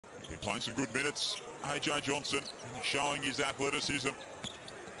He's playing some good minutes. AJ Johnson showing his athleticism.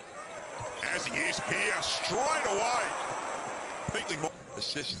 As he is here, straight away.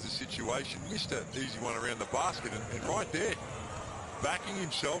 Assesses the situation, missed an easy one around the basket, and right there, backing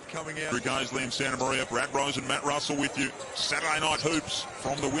himself, coming out. Rick Aisley in Santa Maria, Brad Rose and Matt Russell with you. Saturday Night Hoops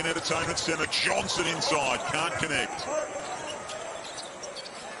from the Win Entertainment Centre. Johnson inside, can't connect.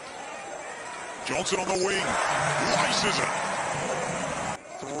 Johnson on the wing, laces it.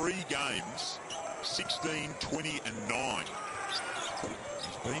 3 games, 16, 20 and 9.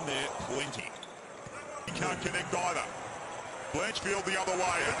 He's been there plenty. He can't connect either. Blanchfield the other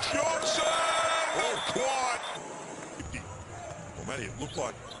way, and Johnson! Oh, quiet! Well, Matty, it looked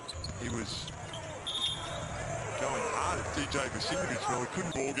like he was going hard at DJ Vasiljevic, well, he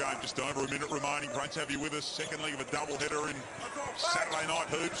couldn't. Ball game, just over a minute remaining. Great to have you with us. Second leg of a doubleheader in Saturday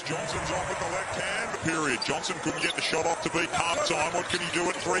Night Hoops. Johnson's off with the left hand. Period. Johnson couldn't get the shot off to beat half time. What can he do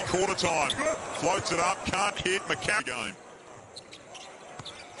at 3/4 time? Floats it up, can't hit. McCann game.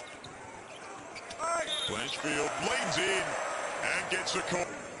 Blanchfield leans in and gets the call.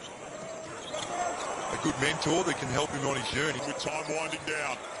 A good mentor that can help him on his journey. With time winding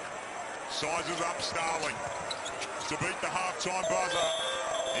down. Sizes up Starling to beat the half-time buzzer.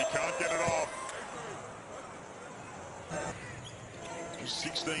 He can't get it off.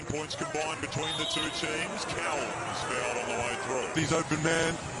 16 points combined between the two teams. Cal is fouled on the way through. He's open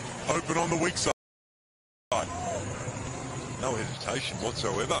man, open on the weak side. No hesitation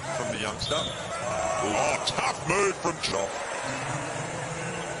whatsoever from the youngster. Oh, tough move from Chop.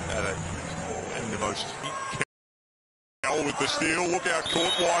 And the most... Cal with the steal. Look out,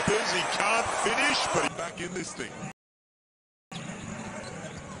 court wipers. He can't finish, but he's back in this thing.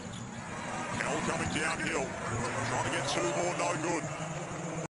 Cal coming downhill. Trying to get 2 more, no good.